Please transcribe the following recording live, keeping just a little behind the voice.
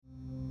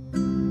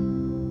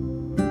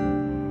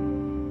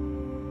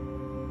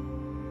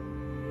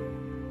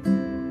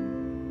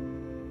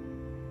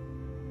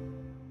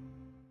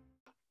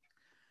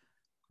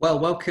Well,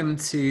 welcome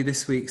to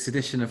this week's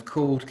edition of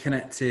Called,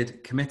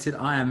 Connected, Committed.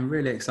 I am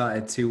really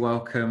excited to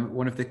welcome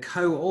one of the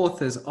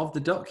co-authors of the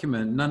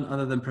document, none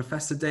other than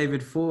Professor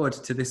David Ford,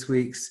 to this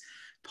week's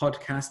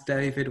podcast.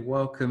 David,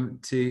 welcome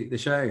to the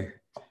show.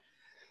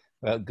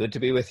 Well, good to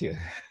be with you.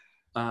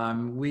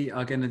 We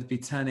are going to be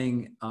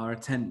turning our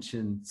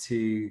attention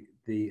to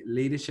the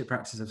leadership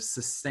practice of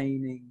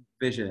sustaining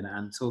vision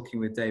and talking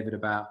with David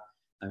about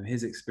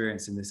his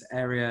experience in this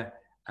area,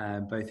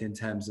 both in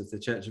terms of the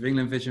Church of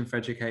England vision for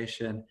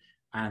education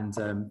and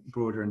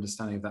broader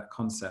understanding of that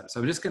concept. So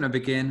I'm just going to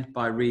begin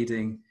by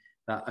reading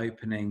that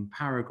opening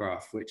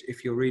paragraph, which,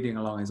 if you're reading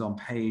along, is on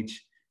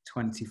page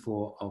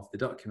 24 of the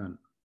document.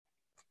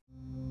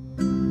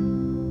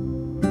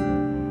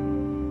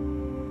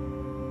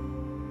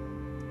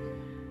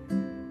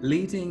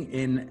 Leading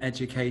in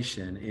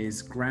education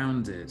is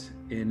grounded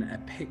in a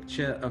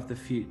picture of the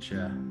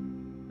future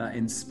that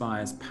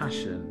inspires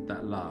passion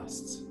that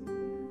lasts.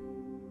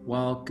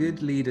 While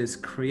good leaders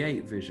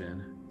create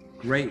vision,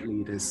 great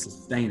leaders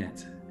sustain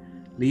it.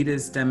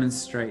 Leaders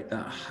demonstrate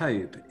that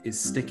hope is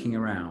sticking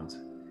around,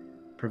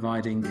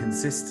 providing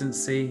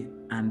consistency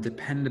and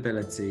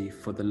dependability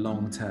for the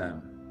long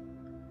term.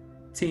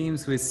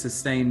 Teams with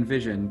sustained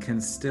vision can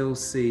still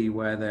see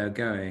where they're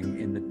going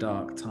in the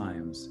dark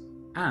times,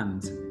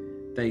 and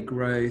they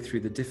grow through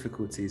the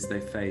difficulties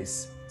they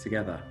face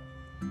together.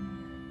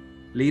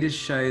 Leaders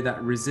show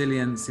that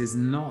resilience is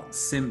not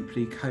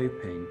simply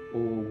coping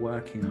or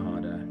working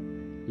harder.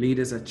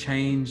 Leaders are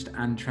changed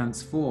and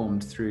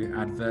transformed through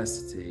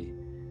adversity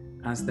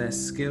as their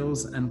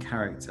skills and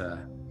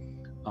character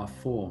are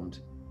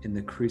formed in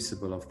the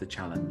crucible of the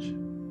challenge.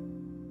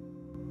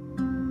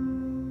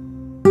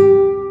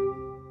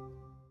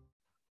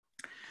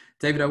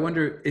 David, I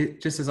wonder,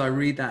 just as I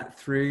read that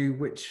through,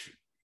 which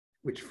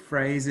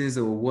phrases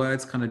or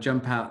words kind of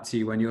jump out to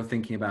you when you're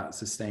thinking about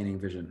sustaining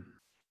vision?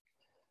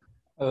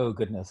 Oh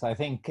goodness, I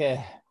think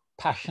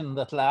passion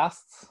that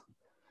lasts.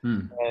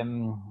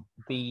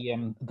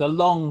 The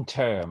long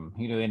term,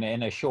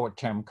 in a short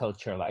term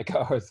culture like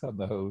ours on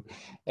the whole,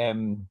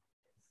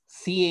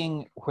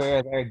 seeing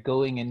where they're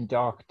going in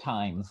dark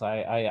times.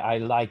 I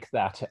like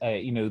that.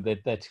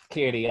 That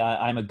clearly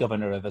I'm a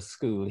governor of a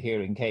school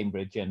here in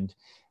Cambridge, and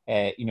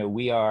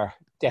we are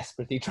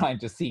desperately trying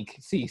to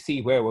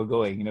see where we're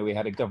going. We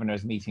had a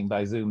governor's meeting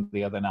by Zoom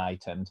the other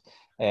night, and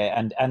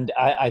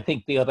I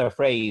think the other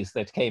phrase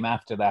that came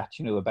after that,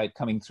 about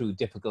coming through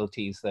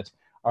difficulties that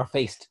are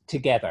faced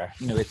together.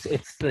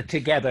 It's the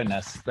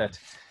togetherness that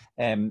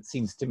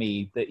seems to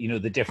me that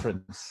the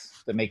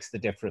difference that makes the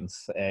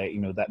difference.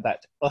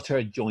 That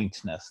utter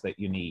jointness that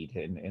you need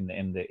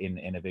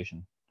in a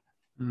vision.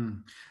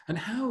 And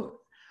how?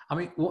 I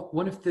mean,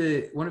 one of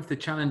the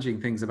challenging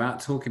things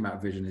about talking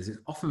about vision is it's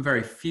often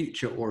very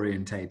future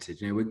orientated.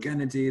 We're going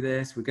to do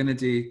this, we're going to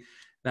do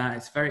that.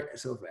 It's very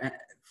sort of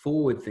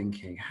forward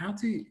thinking. How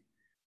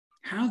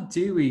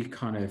do we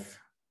kind of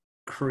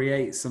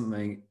create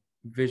something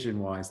vision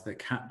wise that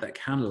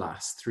can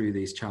last through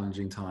these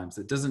challenging times,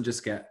 that doesn't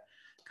just get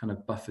kind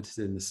of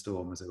buffeted in the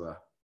storm, as it were?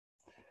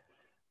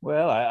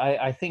 Well,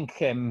 I think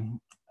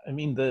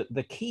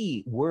the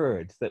key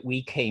word that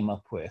we came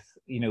up with,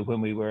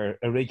 when we were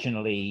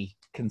originally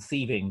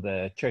conceiving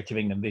the Church of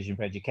England Vision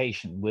for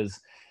Education was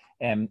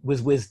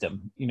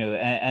wisdom.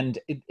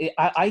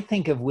 I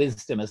think of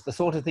wisdom as the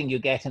sort of thing you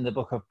get in the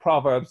book of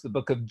Proverbs, the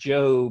book of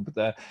Job,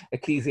 the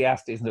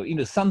Ecclesiastes,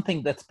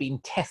 something that's been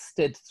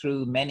tested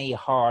through many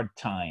hard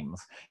times.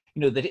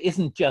 That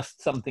isn't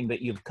just something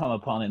that you've come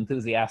upon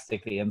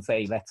enthusiastically and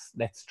say,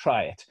 let's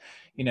try it,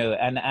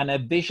 and a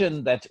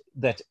vision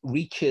that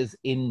reaches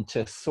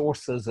into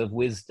sources of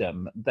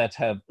wisdom that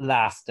have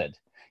lasted,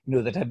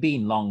 that have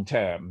been long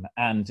term.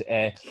 And,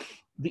 I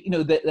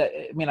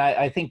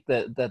think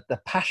that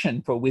the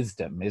passion for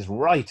wisdom is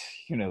right,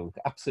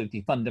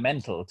 absolutely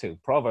fundamental to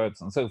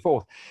Proverbs and so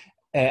forth.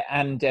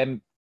 And a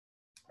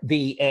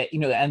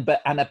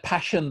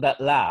passion that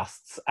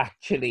lasts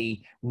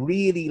actually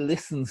really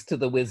listens to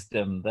the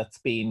wisdom that's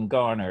been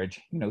garnered,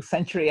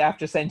 century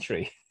after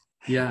century.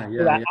 Yeah.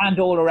 And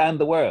all around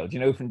the world,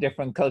 from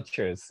different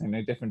cultures,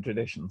 different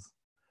traditions.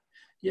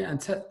 Yeah,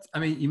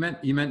 and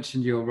you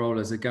mentioned your role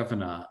as a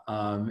governor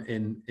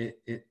in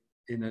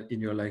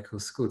your local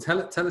school.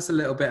 Tell us a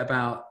little bit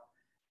about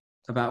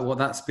what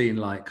that's been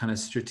like, kind of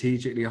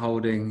strategically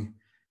holding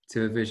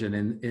to a vision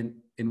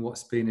in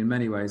what's been in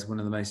many ways one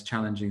of the most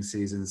challenging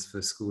seasons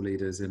for school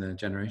leaders in a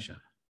generation.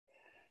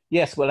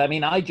 Yes, well,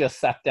 I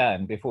just sat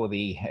down before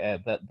the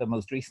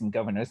most recent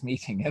governor's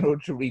meeting in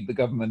order to read the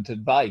government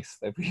advice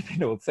that we've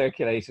been all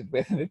circulated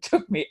with, and it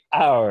took me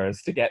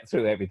hours to get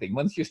through everything.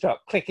 Once you start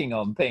clicking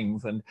on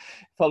things and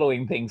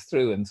following things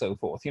through and so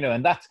forth,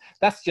 and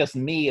that's just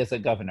me as a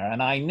governor.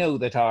 And I know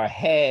that our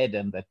head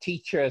and the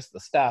teachers, the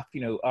staff,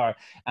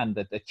 and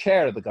that the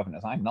chair of the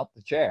governors, I'm not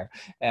the chair,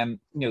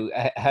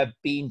 have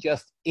been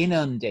just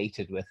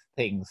inundated with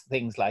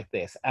things like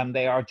this, and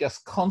they are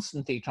just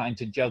constantly trying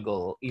to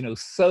juggle,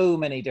 so so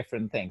many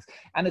different things.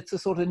 And it's a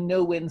sort of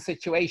no-win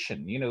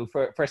situation, you know,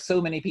 for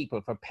so many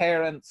people, for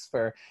parents,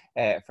 for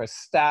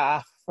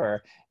staff,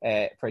 for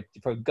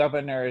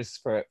governors,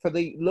 for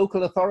the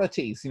local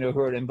authorities, you know, who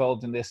are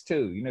involved in this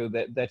too, you know,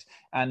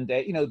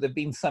 you know, there've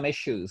been some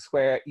issues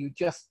where you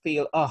just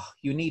feel, oh,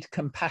 you need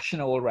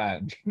compassion all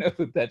around, you know,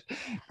 that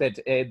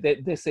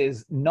this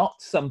is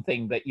not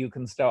something that you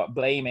can start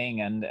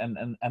blaming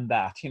and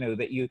that, you know,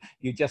 that you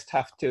just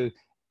have to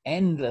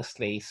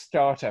endlessly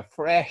start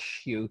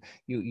afresh. You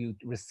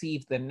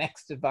receive the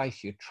next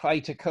advice, you try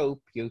to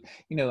cope, you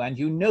know, and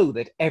you know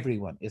that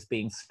everyone is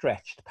being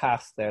stretched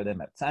past their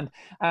limits. And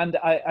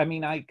I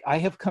mean, I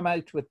have come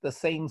out with the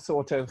same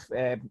sort of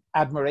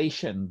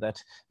admiration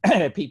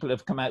that people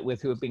have come out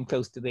with who have been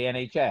close to the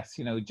NHS,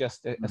 you know,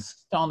 just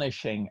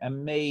astonishing,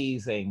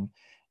 amazing,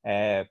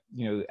 you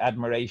know,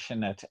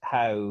 admiration at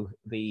how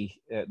the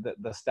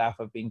staff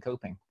have been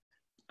coping.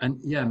 And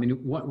yeah, I mean,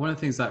 one of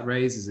the things that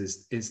raises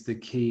is the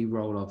key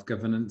role of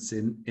governance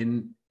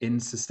in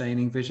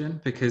sustaining vision,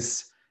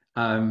 because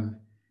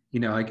you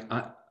know,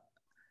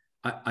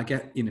 I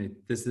get, you know,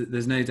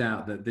 there's no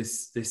doubt that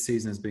this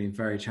season has been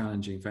very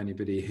challenging for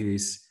anybody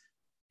who's,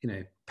 you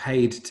know,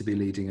 paid to be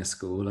leading a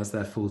school as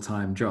their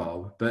full-time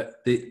job.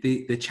 But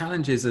the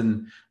challenges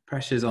and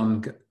pressures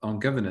on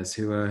governors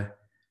who are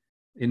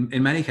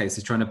in many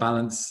cases trying to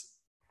balance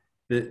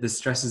the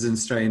stresses and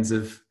strains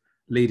of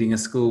leading a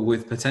school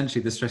with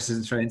potentially the stresses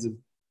and strains of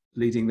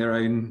leading their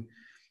own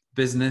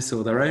business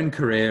or their own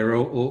career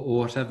or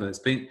whatever. It's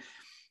been,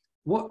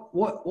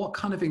 what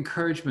kind of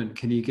encouragement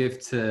can you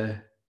give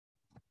to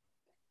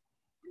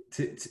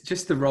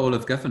just the role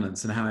of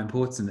governance and how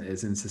important it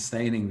is in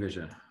sustaining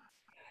vision?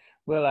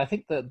 Well, I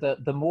think that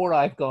the more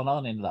I've gone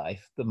on in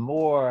life, the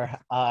more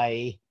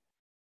I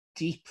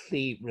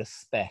deeply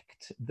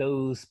respect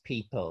those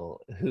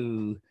people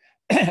who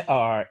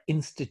are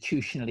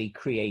institutionally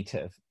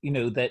creative, you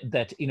know,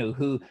 that you know,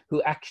 who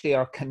actually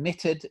are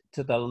committed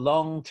to the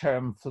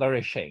long-term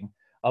flourishing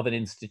of an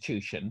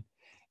institution,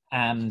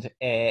 and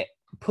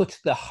put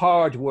the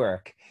hard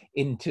work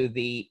into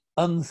the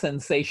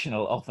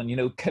unsensational, often, you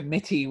know,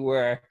 committee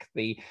work,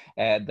 the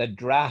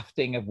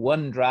drafting of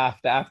one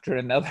draft after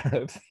another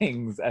of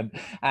things,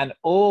 and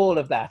all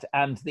of that,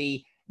 and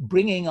the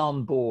bringing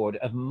on board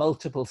of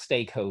multiple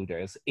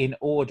stakeholders in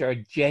order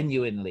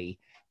genuinely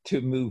to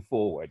move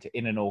forward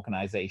in an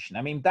organization.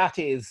 I mean, that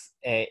is,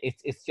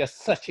 it's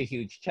just such a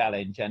huge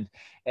challenge. And,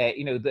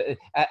 you know,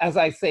 as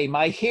I say,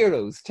 my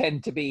heroes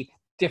tend to be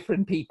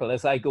different people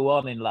as I go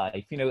on in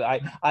life. You know,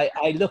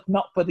 I look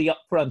not for the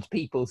upfront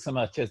people so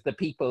much as the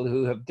people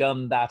who have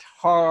done that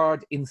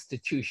hard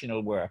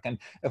institutional work. And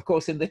of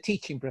course, in the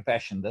teaching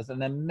profession, there's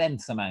an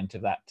immense amount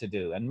of that to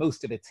do, and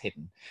most of it's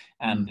hidden.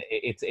 And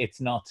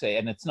it's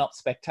not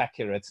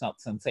spectacular, it's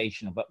not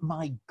sensational. But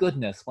my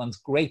goodness, one's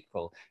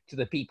grateful to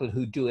the people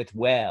who do it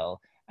well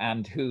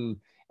and who,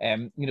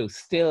 you know,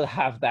 still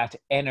have that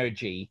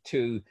energy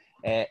to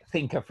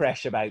think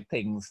afresh about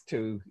things,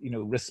 to, you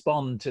know,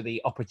 respond to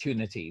the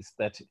opportunities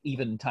that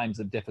even times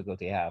of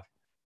difficulty have.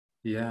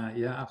 Yeah,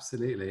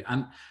 absolutely.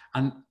 And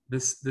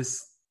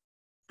there's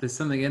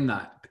something in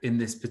that, in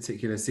this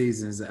particular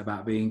season, is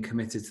about being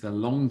committed to the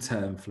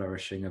long-term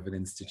flourishing of an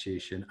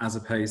institution, as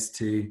opposed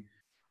to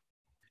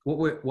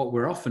what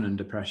we're often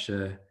under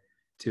pressure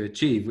to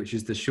achieve, which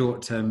is the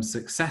short-term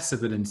success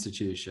of an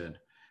institution.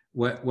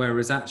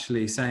 Whereas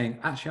actually saying,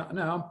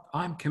 no,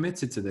 I'm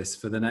committed to this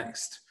for the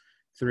next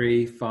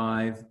 3,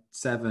 5,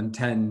 7,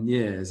 10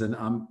 years, and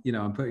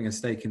I'm putting a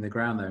stake in the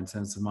ground there in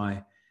terms of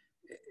my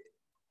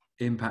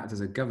impact as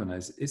a governor.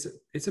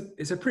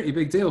 It's a pretty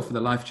big deal for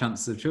the life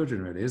chances of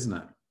children, really, isn't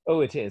it?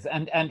 Oh, it is.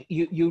 And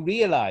you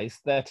realize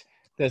that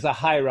there's a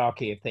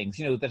hierarchy of things,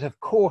 you know, that of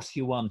course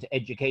you want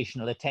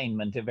educational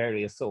attainment of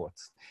various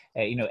sorts,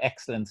 you know,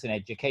 excellence in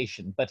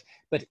education. But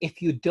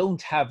if you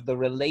don't have the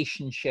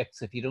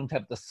relationships, if you don't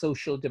have the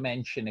social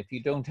dimension, if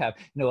you don't have,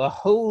 you know, a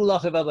whole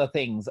lot of other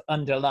things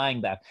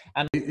underlying that.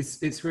 And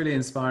it's really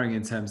inspiring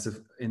in terms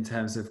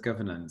of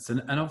governance.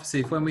 And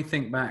obviously, when we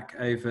think back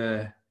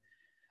over,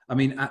 I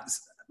mean,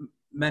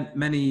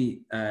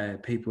 many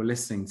people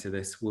listening to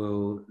this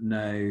will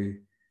know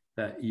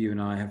that you and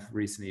I have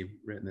recently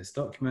written this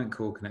document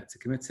called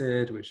Connected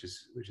Committed, which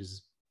is,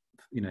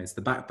 you know, it's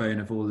the backbone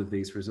of all of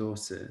these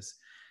resources.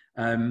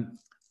 And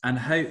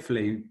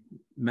hopefully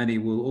many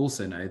will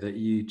also know that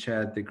you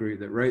chaired the group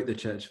that wrote the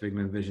Church of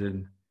England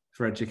vision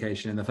for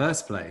education in the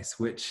first place,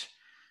 which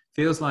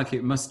feels like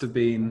it must have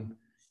been,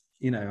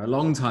 you know, a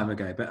long time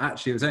ago, but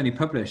actually it was only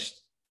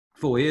published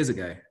 4 years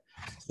ago.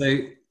 So,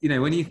 you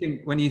know, when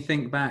you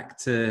think back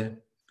to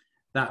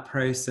that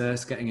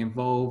process, getting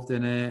involved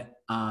in it,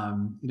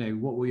 you know,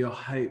 what were your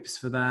hopes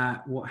for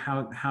that?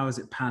 How has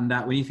it panned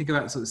out? When you think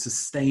about sort of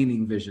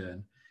sustaining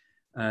vision,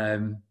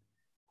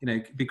 you know,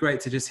 it'd be great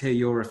to just hear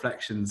your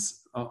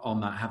reflections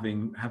on that,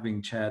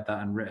 having chaired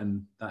that and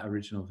written that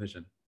original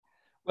vision.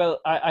 Well,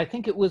 I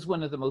think it was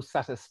one of the most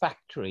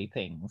satisfactory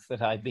things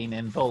that I've been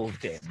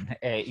involved in,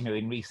 you know,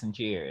 in recent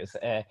years.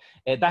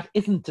 That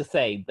isn't to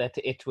say that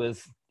it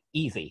was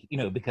easy,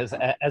 because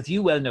as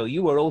you well know,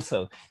 you were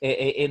also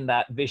in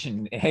that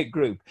vision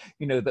group,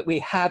 that we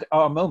had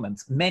our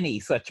moments, many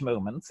such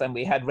moments, and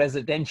we had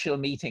residential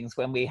meetings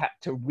when we had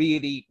to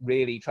really,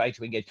 really try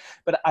to engage.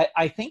 But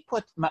I think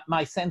what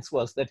my sense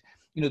was that,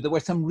 there were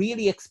some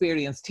really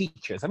experienced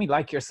teachers, I mean,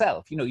 like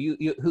yourself,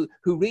 who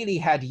really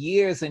had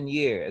years and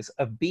years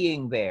of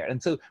being there.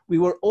 And so we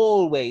were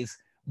always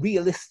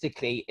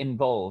realistically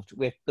involved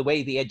with the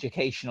way the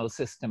educational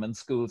system and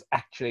schools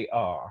actually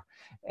are.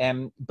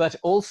 But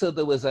also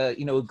there was a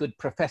good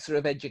professor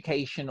of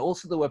education.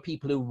 Also there were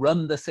people who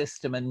run the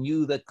system and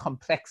knew the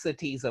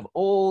complexities of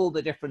all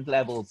the different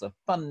levels of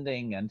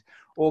funding and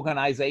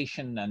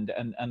organization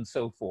and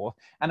so forth.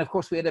 And of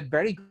course we had a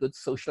very good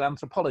social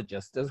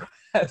anthropologist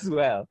as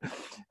well.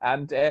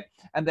 And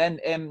then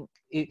and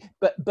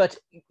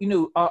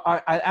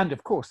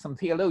of course some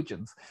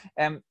theologians.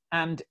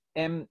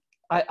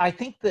 I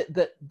think that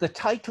the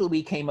title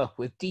we came up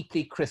with,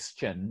 Deeply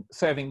Christian,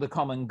 Serving the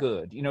Common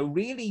Good,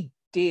 really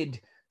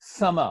did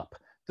sum up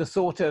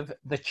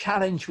the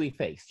challenge we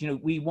faced.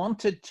 We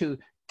wanted to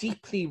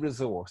deeply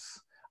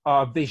resource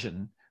our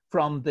vision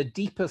from the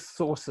deepest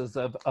sources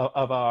of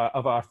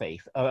our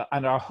faith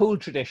and our whole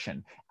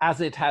tradition as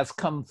it has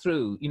come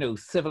through,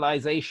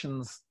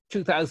 civilizations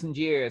 2,000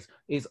 years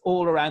is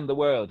all around the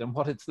world and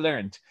what it's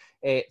learned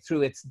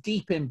through its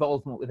deep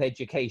involvement with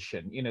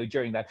education,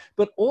 during that.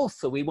 But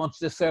also we wanted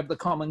to serve the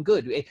common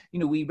good.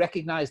 We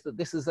recognize that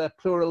this is a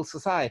plural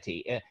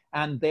society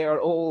and there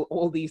are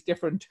all these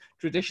different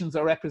traditions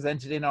are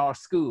represented in our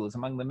schools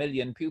among the 1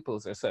 million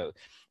pupils or so.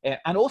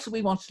 And also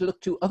we wanted to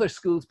look to other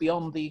schools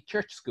beyond the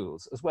church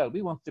schools as well.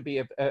 We wanted to be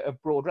a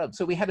broad realm.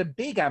 So we had a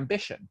big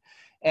ambition.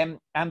 And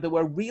there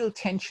were real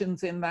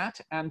tensions in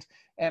that. And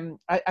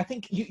I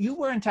think you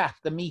weren't at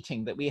the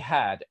meeting that we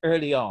had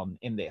early on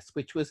in this,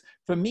 which was,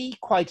 for me,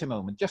 quite a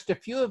moment. Just a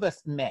few of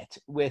us met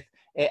with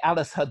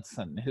Alice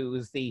Hudson, who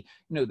was the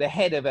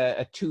head of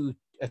a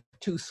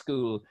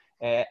two-school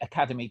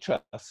academy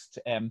trust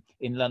in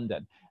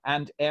London.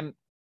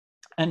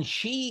 And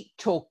she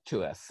talked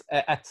to us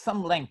at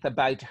some length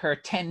about her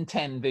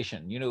 10-10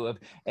 vision, of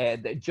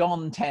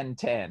John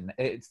 10:10.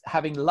 It's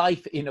having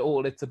life in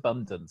all its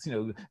abundance,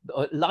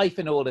 life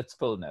in all its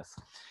fullness.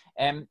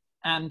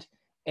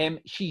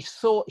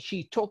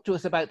 She talked to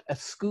us about a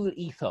school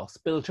ethos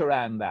built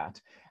around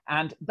that.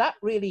 And that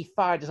really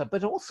fired us up.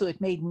 But also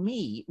it made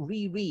me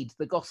reread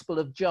the Gospel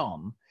of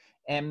John.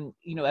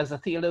 As a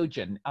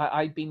theologian,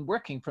 I'd been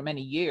working for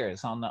many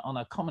years on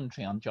a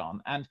commentary on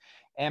John. And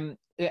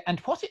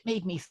what it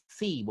made me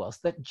see was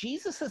that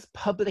Jesus's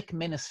public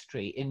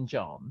ministry in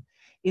John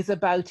is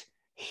about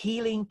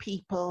healing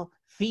people,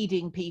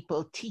 feeding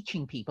people,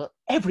 teaching people,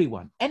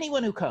 everyone,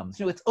 anyone who comes.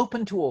 It's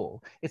open to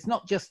all. It's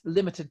not just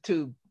limited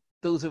to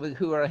those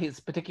who are his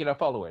particular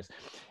followers.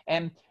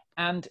 And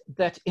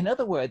that, in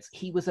other words,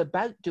 he was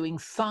about doing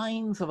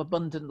signs of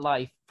abundant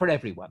life for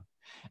everyone.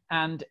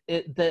 And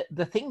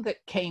the thing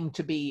that came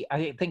to be,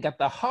 I think, at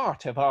the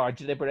heart of our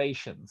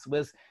deliberations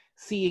was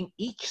seeing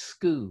each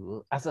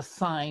school as a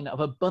sign of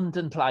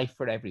abundant life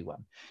for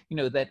everyone.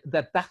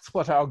 That's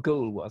what our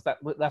goal was,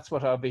 that's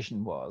what our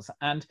vision was.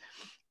 And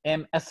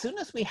as soon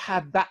as we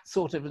had that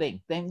sort of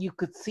link, then you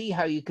could see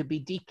how you could be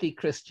deeply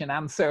Christian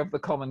and serve the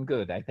common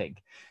good, I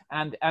think.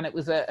 And it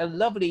was a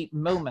lovely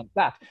moment,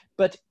 that.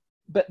 But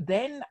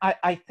then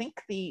I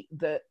think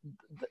the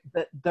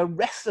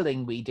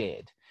wrestling we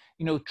did,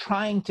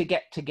 trying to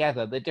get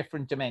together the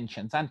different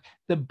dimensions, and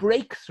the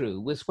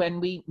breakthrough was when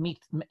we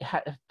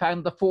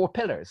found the 4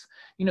 pillars,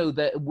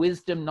 the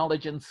wisdom,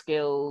 knowledge and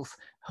skills,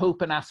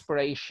 hope and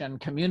aspiration,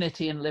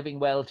 community and living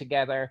well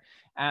together,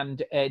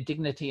 and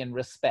dignity and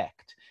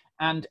respect.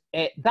 And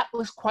that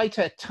was quite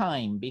a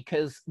time,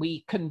 because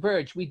we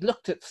converged. We'd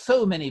looked at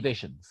so many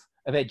visions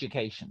of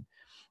education.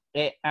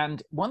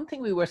 And one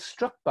thing we were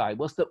struck by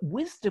was that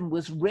wisdom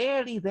was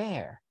rarely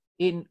there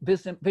in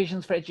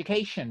visions for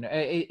education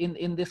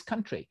in this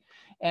country.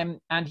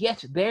 And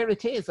yet there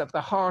it is, at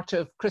the heart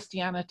of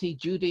Christianity,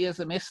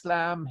 Judaism,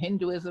 Islam,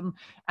 Hinduism,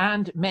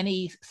 and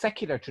many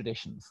secular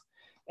traditions.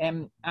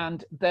 And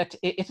that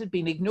it had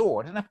been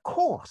ignored. And of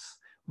course,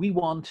 we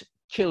want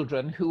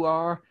children who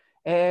are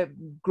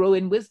grow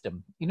in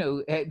wisdom.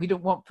 We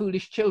don't want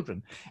foolish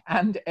children,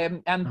 and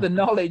the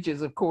knowledge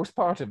is of course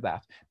part of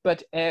that,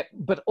 but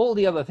all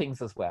the other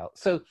things as well.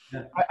 So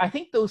yeah. I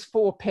think those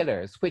 4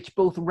 pillars, which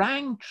both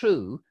rang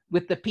true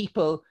with the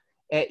people,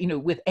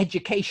 with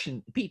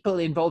education, people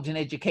involved in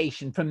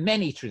education from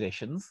many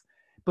traditions,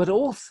 but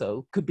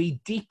also could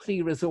be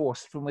deeply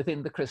resourced from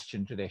within the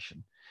Christian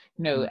tradition.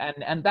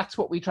 And that's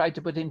what we tried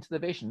to put into the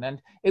vision.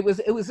 And it was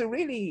a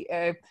really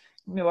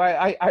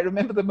I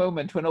remember the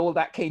moment when all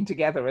that came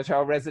together at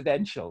our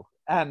residential,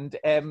 and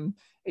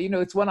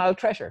it's one I'll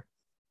treasure.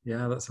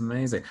 Yeah, that's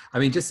amazing. I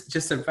mean,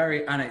 just a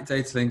very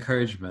anecdotal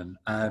encouragement.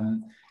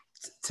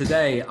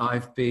 Today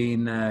I've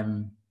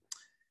been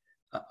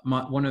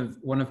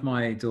one of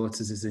my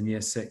daughters is in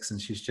year 6,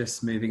 and she's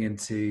just moving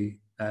into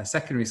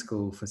secondary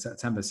school for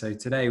September. So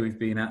today we've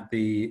been at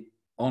the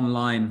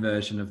online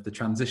version of the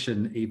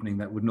transition evening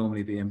that would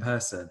normally be in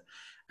person,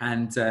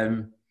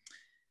 and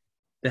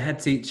the head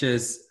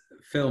teacher's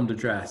filmed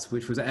address,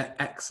 which was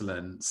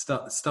excellent,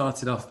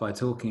 started off by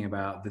talking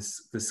about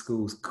the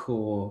school's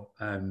core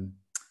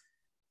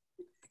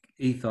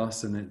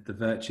ethos and the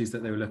virtues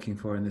that they were looking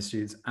for in the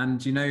students. And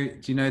do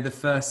you know the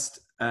first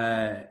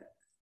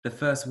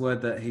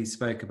word that he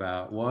spoke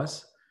about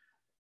was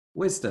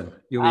wisdom.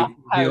 You'll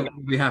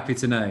be happy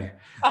to know,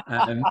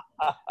 and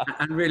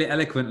really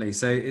eloquently.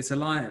 So it's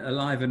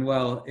alive and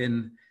well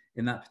in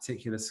that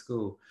particular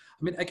school.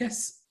 I mean, I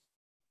guess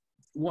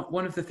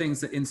one of the things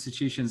that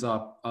institutions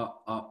are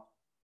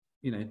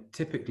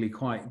typically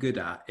quite good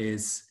at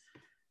is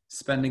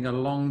spending a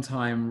long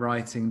time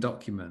writing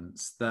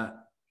documents that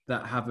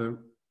have a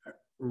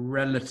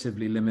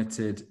relatively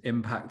limited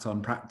impact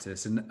on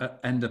practice and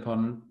end up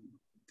on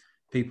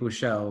people's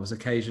shelves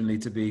occasionally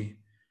to be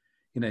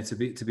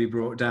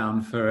brought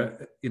down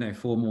for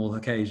formal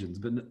occasions.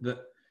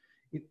 But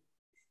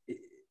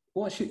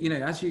what should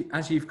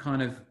as you've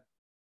kind of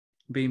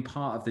been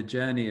part of the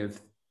journey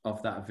of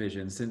that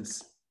vision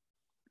since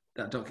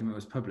that document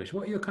was published,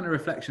 what are your kind of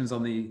reflections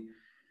on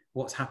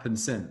what's happened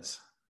since?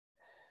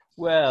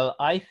 Well,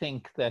 I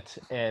think that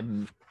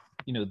the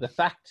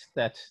fact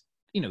that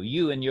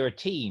you and your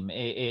team,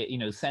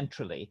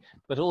 centrally,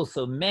 but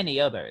also many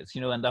others,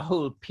 and the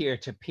whole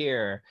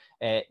peer-to-peer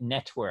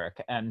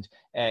network, and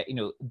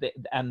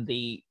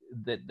the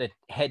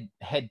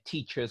head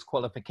teachers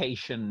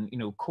qualification,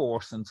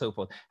 course and so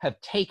forth, have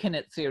taken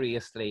it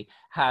seriously,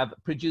 have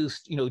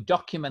produced,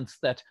 documents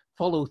that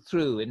follow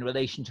through in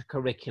relation to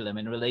curriculum,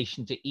 in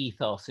relation to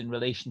ethos, in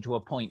relation to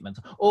appointments,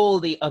 all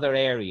the other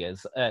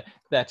areas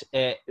that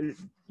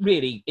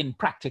really, in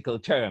practical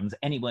terms,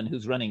 anyone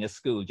who's running a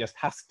school just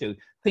has to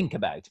think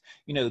about.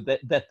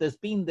 That there's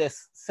been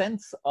this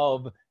sense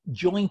of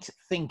joint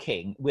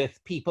thinking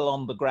with people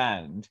on the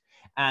ground,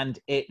 and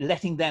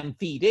letting them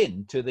feed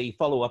into the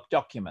follow-up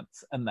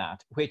documents, and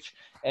that, which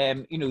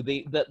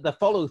the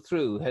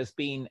follow-through has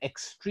been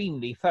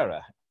extremely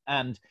thorough,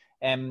 and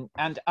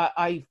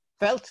I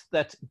felt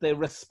that the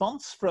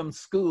response from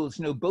schools,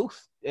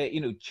 both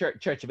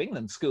Church of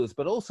England schools,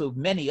 but also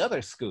many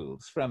other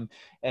schools from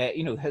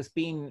has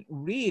been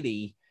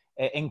really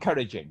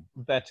encouraging.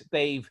 That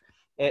they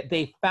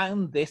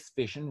found this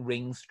vision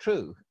rings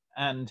true,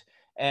 and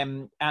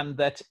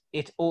that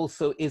it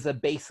also is a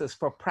basis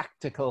for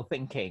practical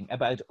thinking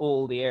about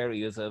all the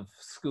areas of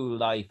school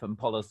life and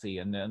policy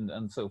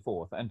and so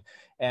forth.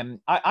 And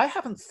I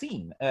haven't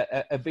seen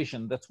a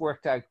vision that's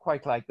worked out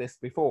quite like this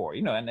before,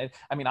 and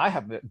I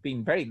have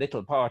been very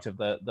little part of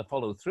the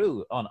follow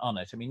through on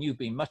it. I mean, you've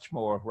been much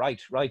more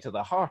right to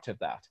the heart of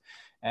that.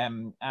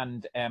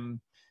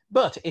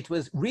 But it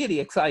was really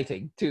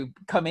exciting to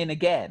come in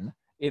again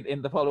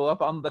in the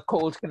follow-up on the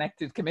called,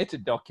 connected,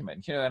 committed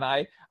document, and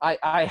I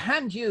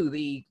hand you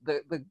the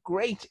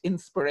great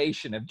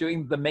inspiration of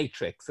doing the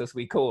matrix, as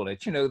we call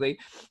it,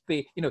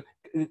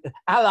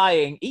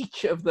 allying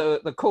each of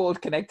the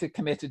called, connected,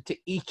 committed to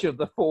each of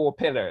the four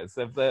pillars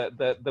of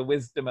the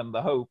wisdom and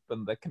the hope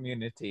and the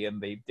community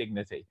and the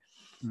dignity.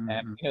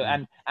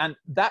 And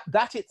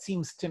that it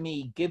seems to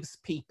me gives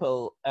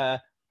people a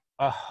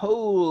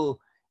whole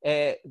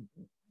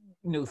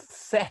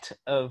set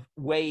of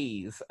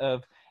ways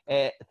of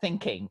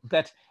thinking,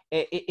 that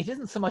it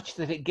isn't so much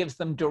that it gives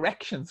them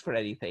directions for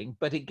anything,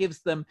 but it gives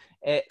them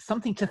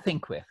something to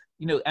think with,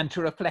 and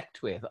to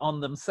reflect with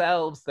on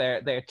themselves,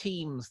 their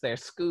teams, their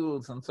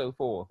schools, and so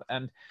forth.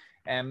 And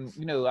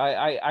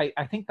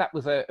I think that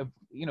was a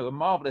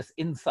marvelous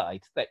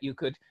insight, that you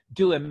could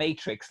do a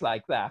matrix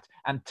like that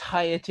and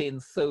tie it in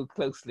so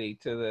closely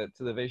to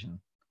the vision.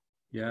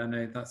 Yeah,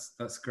 no,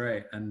 that's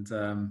great. And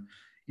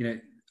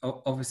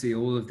obviously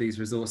all of these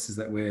resources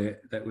that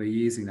we're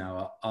using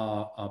now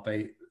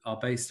are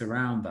based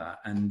around that,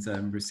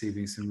 and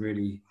receiving some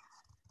really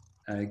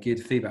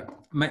good feedback,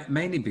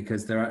 mainly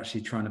because they're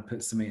actually trying to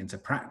put something into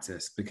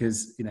practice,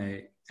 because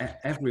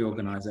every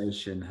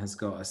organization has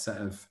got a set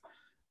of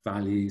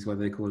values,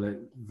 whether they call it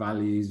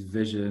values,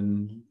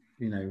 vision,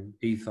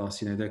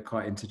 ethos, they're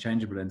quite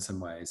interchangeable in some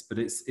ways, but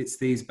it's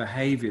these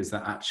behaviors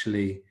that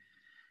actually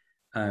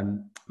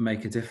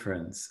make a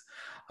difference.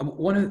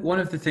 One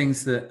of the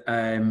things that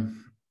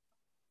I'm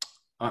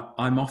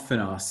often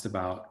asked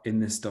about in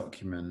this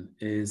document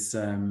is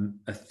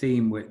a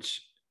theme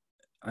which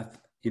I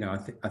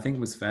think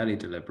was fairly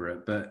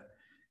deliberate, but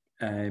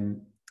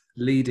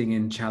leading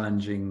in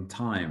challenging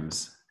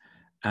times.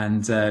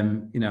 And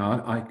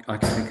I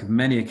can think of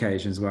many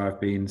occasions where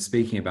I've been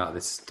speaking about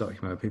this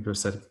document where people have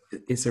said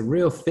it's a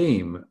real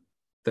theme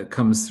that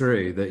comes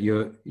through, that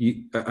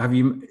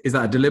is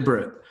that a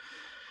deliberate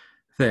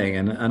thing?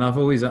 And I've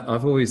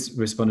always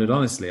responded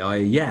honestly,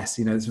 yes,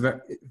 it's very,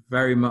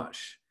 very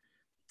much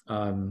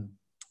that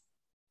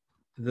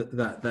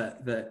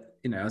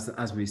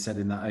as we said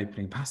in that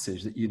opening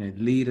passage, that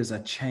leaders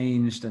are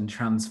changed and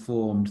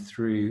transformed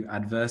through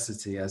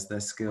adversity as their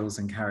skills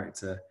and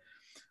character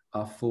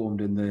are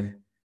formed in the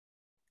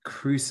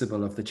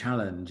crucible of the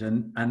challenge.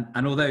 And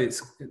although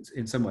it's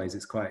in some ways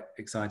it's quite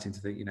exciting to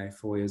think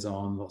 4 years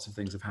on, lots of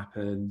things have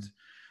happened,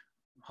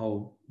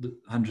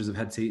 hundreds of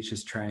head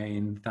teachers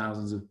trained,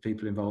 thousands of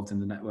people involved in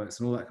the networks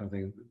and all that kind of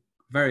thing.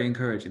 Very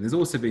encouraging. There's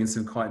also been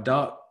some quite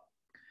dark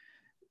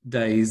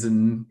days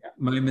and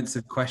moments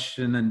of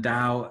question and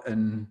doubt,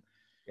 and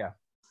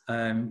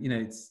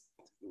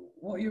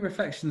what are your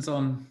reflections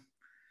on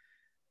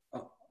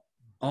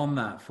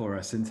that for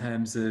us in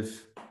terms of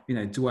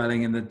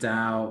dwelling in the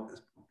doubt,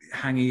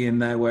 hanging in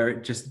there where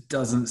it just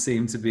doesn't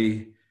seem to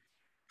be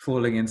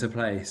falling into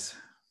place?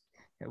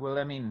 Well,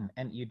 I mean,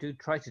 and you do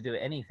try to do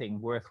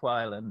anything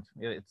worthwhile, and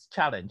it's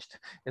challenged,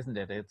 isn't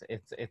it?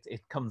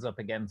 It comes up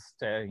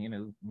against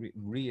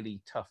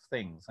really tough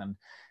things, and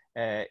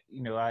I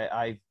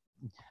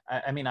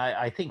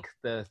think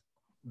the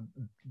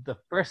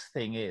first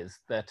thing is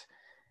that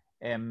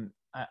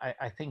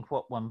I think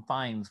what one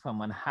finds when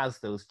one has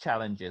those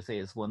challenges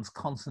is one's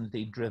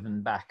constantly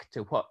driven back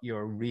to what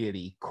your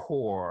really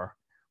core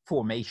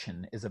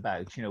formation is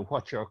about,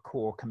 what your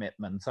core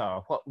commitments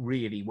are, what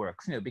really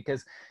works,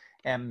 because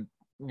I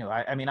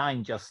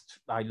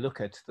look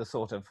at the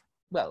sort of,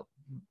 well,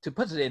 to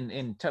put it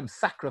in terms,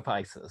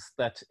 sacrifices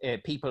that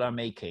people are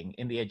making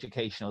in the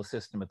educational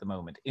system at the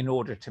moment in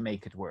order to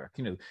make it work,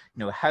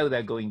 how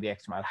they're going the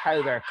extra mile,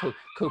 how they're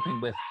coping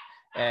with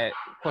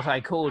what I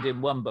called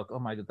in one book, oh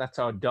my God, that's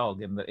our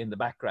dog in the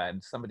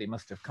background. Somebody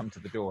must have come to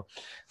the door.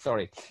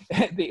 Sorry.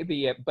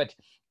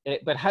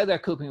 But how they're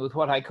coping with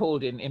what I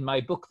called in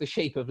my book, The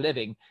Shape of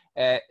Living,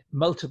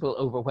 multiple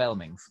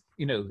overwhelmings.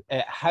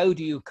 How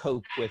do you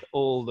cope with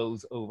all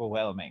those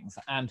overwhelmings?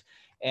 And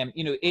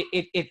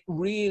it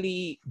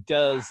really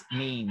does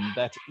mean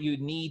that you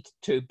need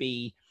to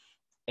be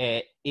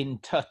in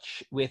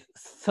touch with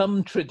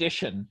some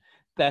tradition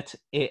that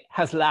it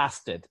has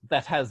lasted,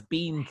 that has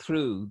been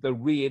through the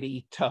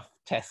really tough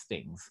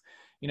testings.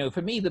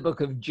 For me, the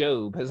book of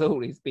Job has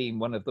always been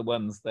one of the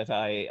ones that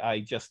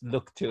I just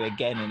look to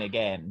again and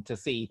again to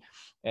see,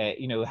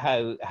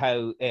 how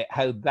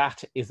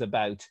that is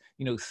about,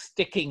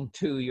 sticking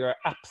to your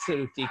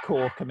absolutely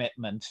core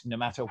commitment no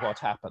matter what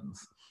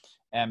happens.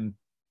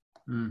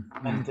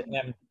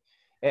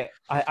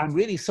 I'm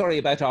really sorry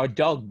about our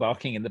dog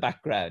barking in the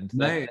background.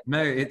 No,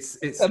 it's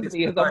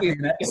somebody has obviously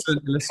an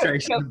excellent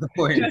illustration of the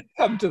point.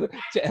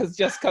 Has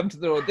just come to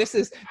the door. This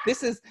is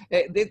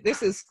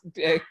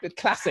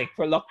classic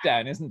for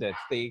lockdown, isn't it?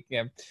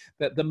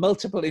 The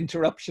multiple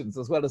interruptions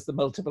as well as the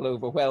multiple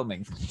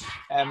overwhelmings.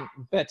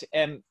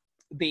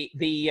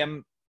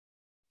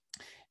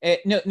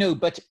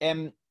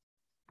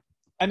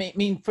 I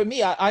mean, for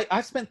me,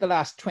 I've spent the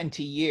last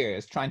 20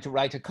 years trying to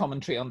write a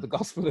commentary on the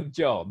Gospel of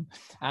John,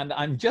 and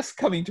I'm just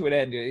coming to an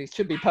end. It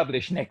should be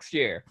published next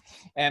year.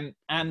 The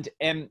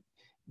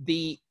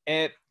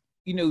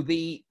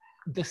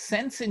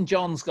sense in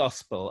John's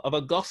Gospel of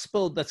a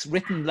Gospel that's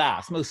written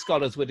last, most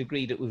scholars would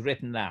agree that it was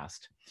written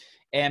last,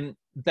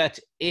 that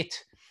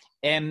it's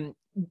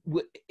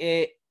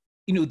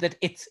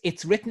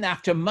written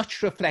after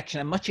much reflection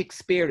and much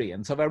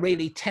experience of a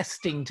really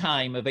testing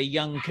time of a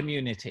young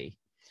community.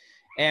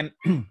 And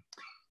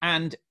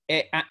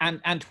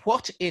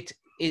what it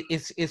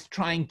is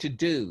trying to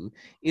do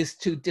is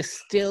to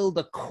distill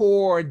the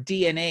core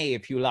DNA,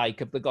 if you like,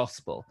 of the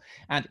gospel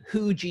and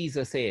who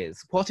Jesus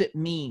is, what it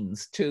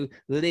means to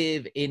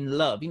live in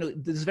love.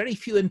 There's very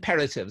few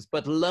imperatives,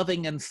 but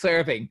loving and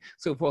serving,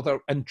 so forth,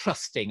 and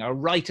trusting are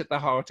right at the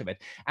heart of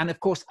it. And of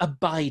course,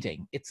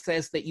 abiding. It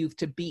says that you've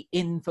to be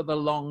in for the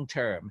long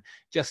term,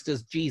 just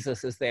as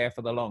Jesus is there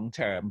for the long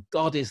term.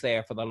 God is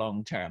there for the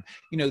long term.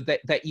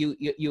 That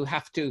you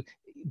have to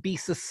be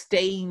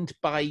sustained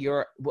by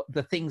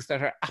the things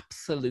that are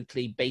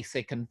absolutely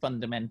basic and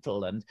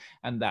fundamental, and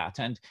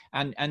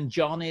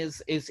John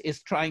is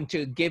trying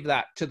to give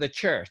that to the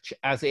church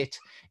as it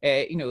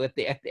at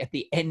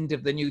the end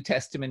of the New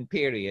Testament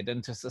period,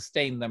 and to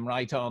sustain them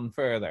right on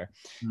further.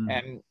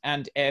 I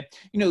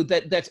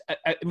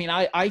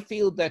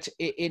feel that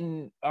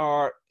in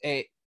our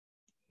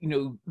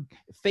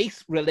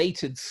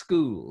faith-related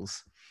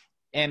schools,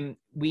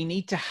 we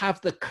need to have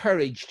the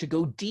courage to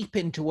go deep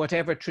into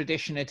whatever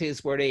tradition it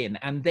is we're in,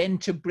 and then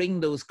to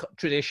bring those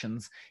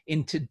traditions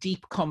into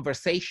deep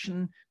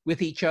conversation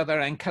with each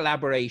other and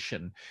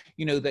collaboration.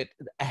 That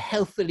a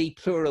healthily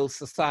plural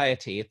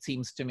society, it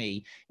seems to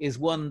me, is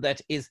one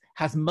that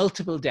has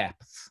multiple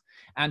depths.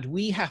 And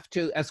we have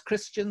to, as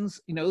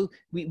Christians,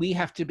 we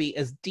have to be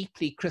as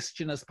deeply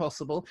Christian as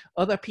possible.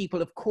 Other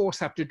people, of course,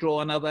 have to draw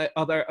on other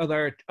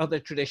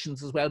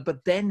traditions as well.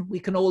 But then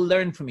we can all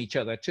learn from each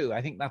other too.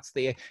 I think that's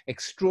the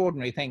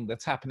extraordinary thing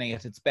that's happening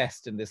at its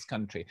best in this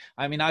country.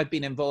 I mean, I've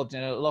been involved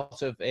in a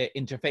lot of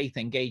interfaith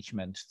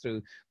engagement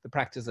through the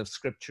practice of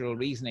scriptural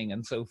reasoning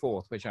and so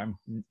forth, which I'm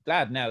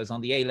glad now is on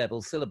the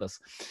A-level syllabus,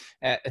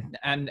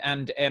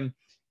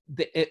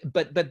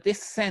 but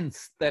this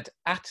sense that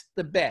at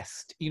the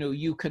best,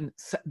 you can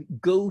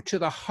go to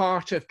the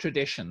heart of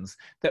traditions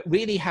that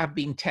really have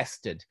been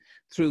tested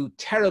through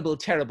terrible,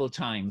 terrible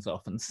times,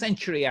 often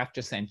century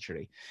after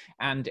century,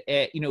 and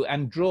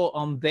draw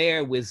on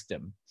their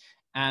wisdom,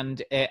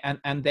 and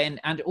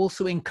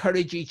also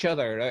encourage each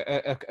other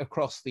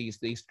across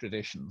these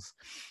traditions.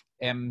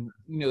 and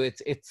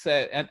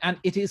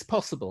it is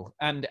possible,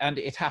 and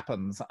it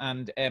happens,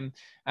 and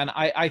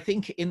I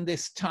think in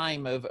this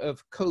time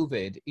of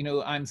COVID,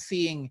 I'm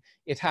seeing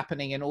it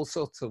happening in all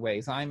sorts of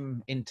ways.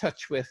 I'm in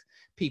touch with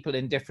people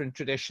in different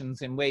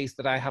traditions in ways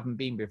that I haven't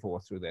been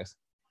before through this.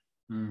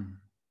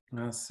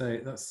 That's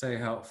so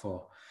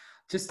helpful.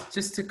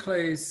 Just to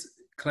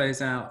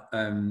close out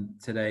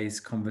today's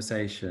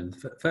conversation.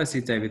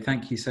 Firstly, David,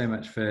 thank you so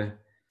much for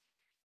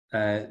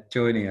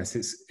joining us.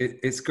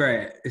 It's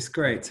great. It's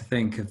great to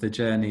think of the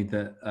journey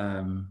that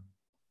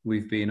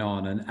we've been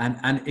on,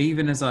 and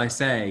even as I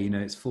say,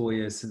 it's 4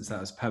 years since that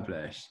was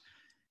published.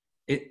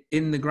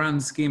 In the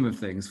grand scheme of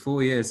things,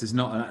 4 years is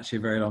not actually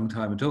a very long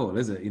time at all,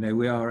 is it?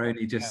 We are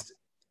only just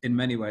in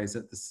many ways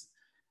at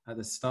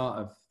the start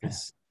of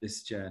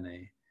this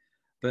journey.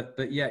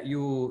 But yet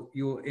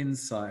your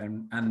insight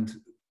and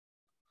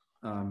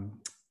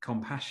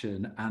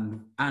compassion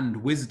and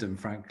wisdom,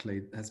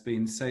 frankly, has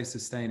been so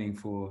sustaining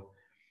for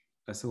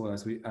us all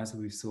as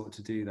we've sought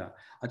to do that.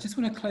 I just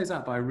want to close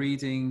out by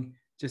reading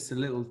just a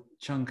little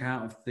chunk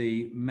out of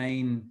the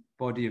main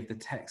body of the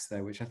text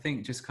there, which I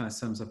think just kind of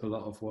sums up a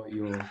lot of what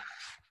you're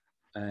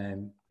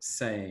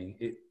saying.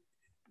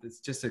 It's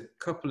just a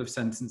couple of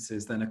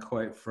sentences, then a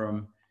quote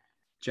from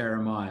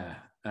Jeremiah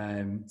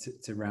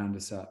to round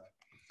us up.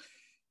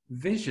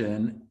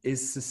 Vision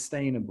is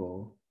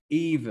sustainable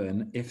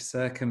even if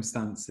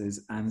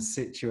circumstances and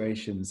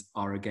situations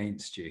are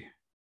against you,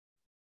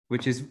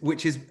 which is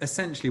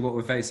essentially what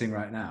we're facing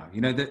right now.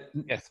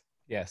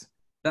 Yes.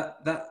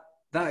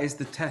 That is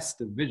the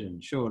test of vision,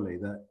 surely,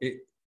 that it,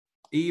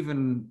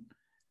 even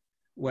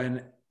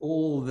when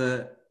all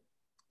the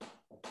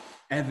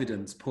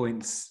evidence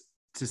points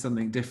to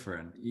something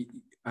different,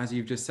 as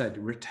you've just said,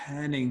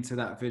 returning to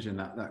that vision,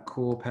 that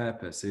core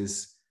purpose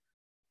is,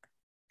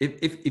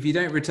 if you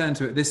don't return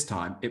to it this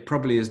time, it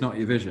probably is not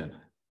your vision.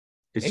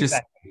 It's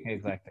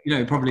exactly.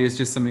 It probably is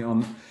just something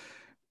on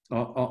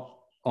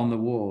the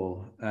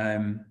wall.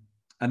 And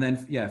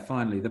then,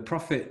 finally, the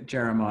prophet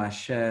Jeremiah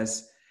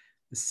shares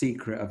the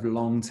secret of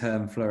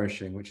long-term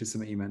flourishing, which is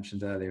something you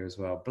mentioned earlier as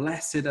well.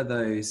 Blessed are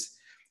those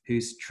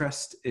whose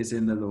trust is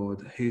in the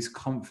Lord, whose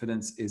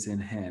confidence is in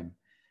him.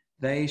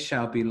 They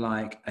shall be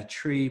like a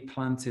tree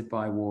planted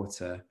by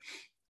water,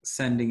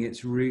 sending out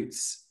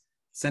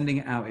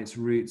its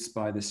roots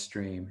by the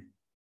stream.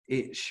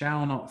 It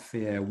shall not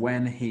fear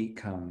when heat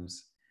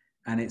comes,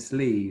 and its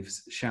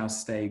leaves shall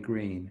stay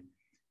green.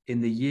 In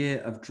the year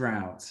of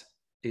drought,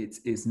 it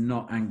is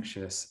not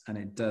anxious, and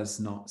it does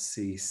not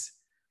cease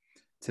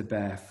to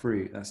bear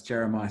fruit. That's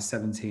Jeremiah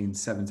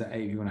 17:7-8.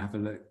 If you want to have a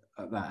look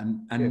at that,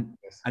 and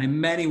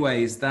in many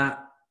ways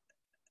that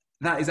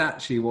is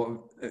actually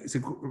it's a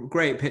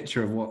great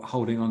picture of what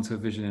holding on to a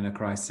vision in a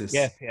crisis.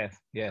 Yes.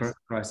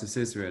 Crisis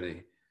is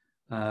really.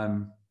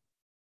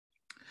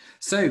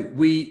 So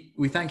we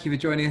thank you for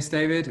joining us,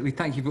 David. We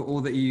thank you for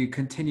all that you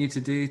continue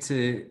to do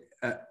to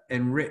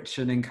enrich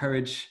and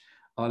encourage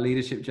our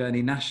leadership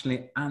journey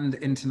nationally and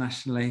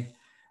internationally.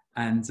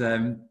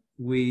 And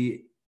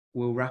we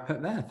will wrap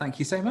up there. Thank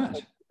you so much.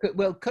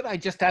 Well, could I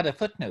just add a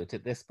footnote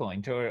at this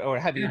point, or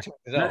have you turned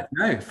it off?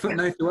 No,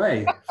 footnote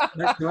away.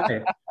 Footnote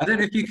away. I don't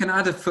know if you can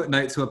add a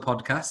footnote to a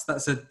podcast.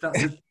 That's a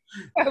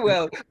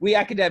Well, we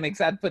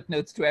academics add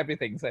footnotes to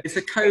everything. So it's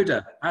a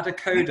coda. Add a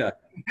coda.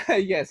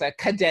 Yes, a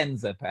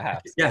cadenza,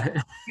 perhaps.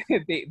 Yeah.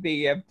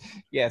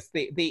 Yes.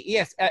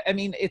 I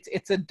mean,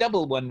 it's a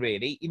double one,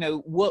 really.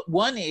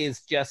 One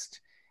is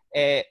just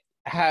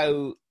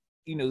how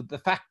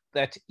the fact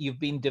that you've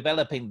been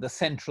developing the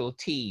central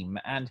team,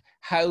 and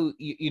how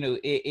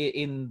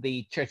in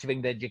the Church of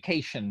England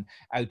education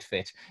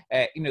outfit,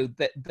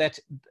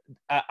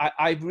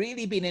 I've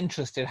really been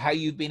interested how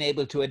you've been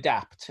able to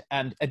adapt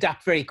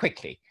very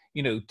quickly,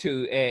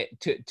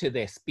 to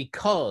this,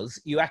 because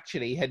you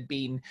actually had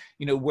been,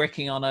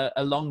 working on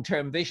a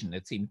long-term vision.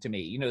 It seemed to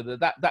me,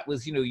 that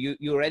was, you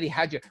already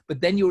had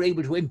but then you were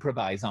able to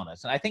improvise on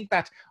it. And I think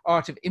that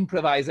art of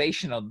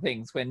improvisation on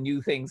things when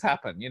new things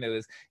happen,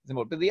 is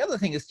more. But the other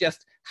thing is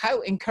just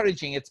how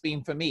encouraging it's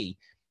been for me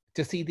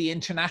to see the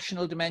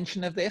international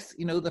dimension of this,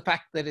 the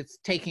fact that it's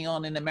taking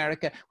on in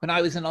America. When I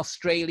was in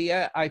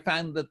Australia, I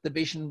found that the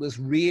vision was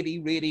really,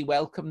 really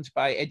welcomed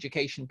by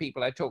education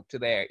people I talked to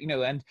there,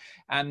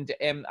 and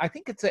I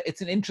think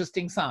it's an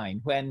interesting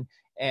sign when,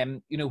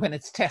 when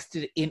it's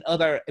tested in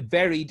other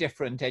very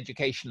different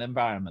educational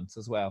environments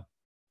as well.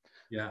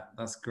 Yeah,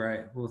 that's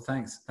great. Well,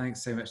 thanks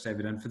so much,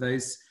 David. And for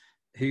those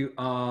who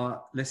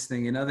are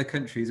listening in other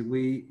countries,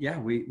 we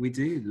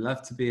do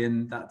love to be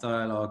in that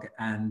dialogue,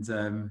 and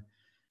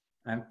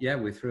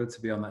we're thrilled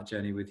to be on that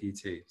journey with you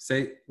too.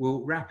 So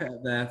we'll wrap it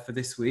up there for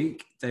this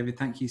week. David,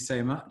 thank you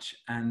so much.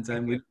 And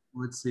we look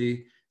forward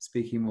to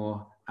speaking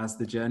more as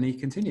the journey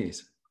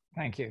continues.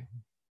 Thank you.